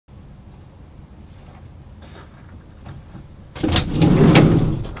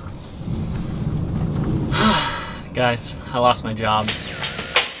Guys, I lost my job.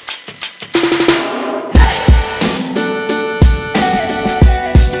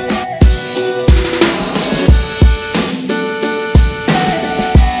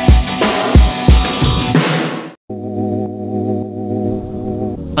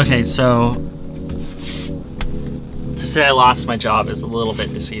 Okay, so to say I lost my job is a little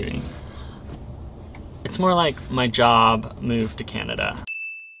bit deceiving. It's more like my job moved to Canada.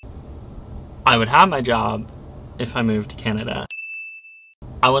 I would have my job if I moved to Canada.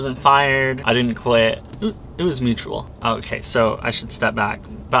 I wasn't fired, I didn't quit, it was mutual. Okay, so I should step back.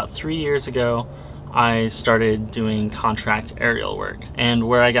 About 3 years ago, I started doing contract aerial work. And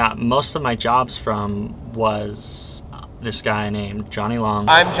where I got most of my jobs from was this guy named Johnny Long.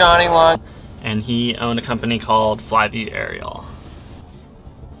 I'm Johnny Long. And he owned a company called Flyview Aerial.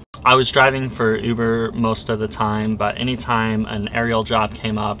 I was driving for Uber most of the time, but anytime an aerial job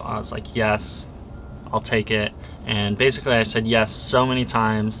came up, I was like, yes, I'll take it. And basically I said yes so many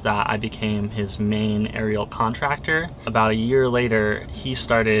times that I became his main aerial contractor. About a year later, he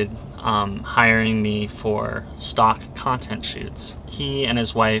started hiring me for stock content shoots. He and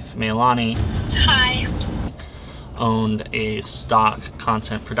his wife, Melanie, Hi. owned a stock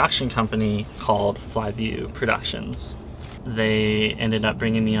content production company called Flyview Productions. They ended up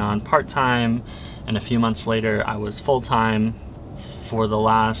bringing me on part-time, and a few months later I was full-time. For the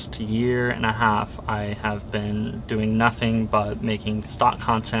last year and a half, I have been doing nothing but making stock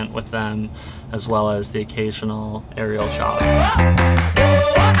content with them, as well as the occasional aerial job.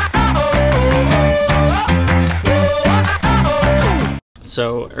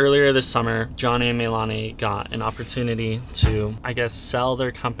 So earlier this summer, Johnny and Melanie got an opportunity to, I guess, sell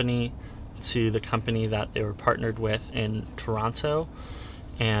their company to the company that they were partnered with in Toronto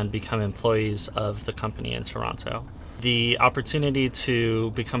and become employees of the company in Toronto. The opportunity to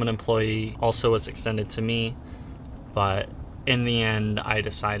become an employee also was extended to me, but in the end, I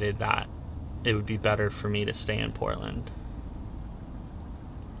decided that it would be better for me to stay in Portland.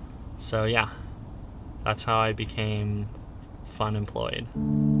 So yeah, that's how I became funemployed.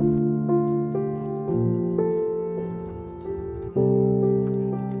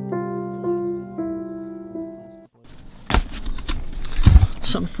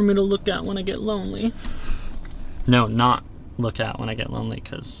 Something for me to look at when I get lonely. No, not look at when I get lonely,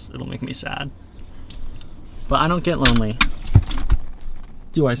 because it'll make me sad. But I don't get lonely.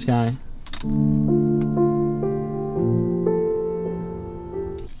 Do I, Sky?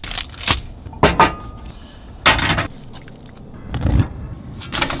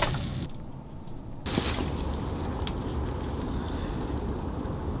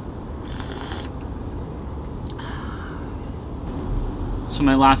 So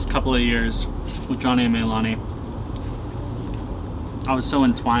my last couple of years with Johnny and Melanie, I was so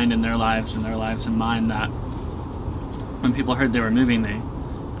entwined in their lives and in mine that when people heard they were moving,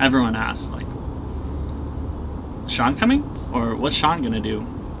 everyone asked, like, Shaun coming? Or what's Shaun gonna do?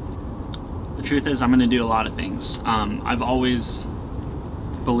 The truth is, I'm gonna do a lot of things. I've always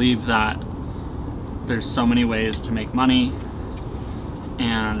believed that there's so many ways to make money,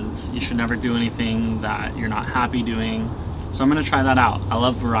 and you should never do anything that you're not happy doing. So I'm gonna try that out. I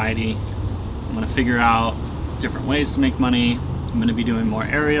love variety. I'm gonna figure out different ways to make money. I'm gonna be doing more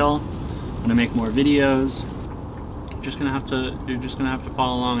aerial. I'm gonna make more videos. You're just gonna have to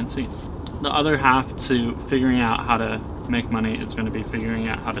follow along and see. The other half to figuring out how to make money is gonna be figuring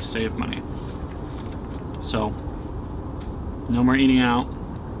out how to save money. So, no more eating out,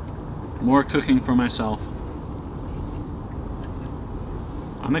 more cooking for myself.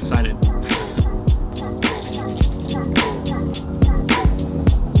 I'm excited.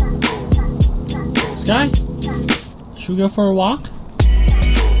 Sky? Should we go for a walk?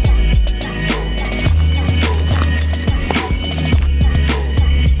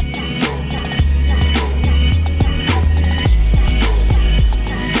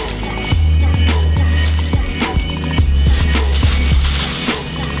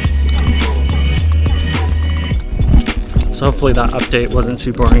 So hopefully that update wasn't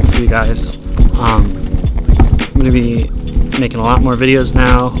too boring for you guys. I'm going to be making a lot more videos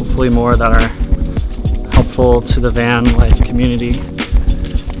now, hopefully more that are helpful to the van life community,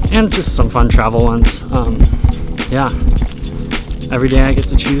 and just some fun travel ones. Yeah, every day I get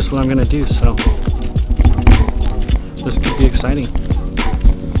to choose what I'm gonna do, so this could be exciting.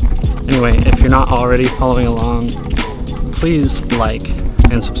 Anyway, if you're not already following along, please like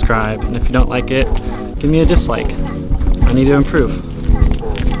and subscribe, and if you don't like it, give me a dislike. I need to improve.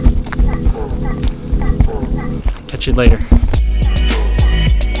 Catch you later.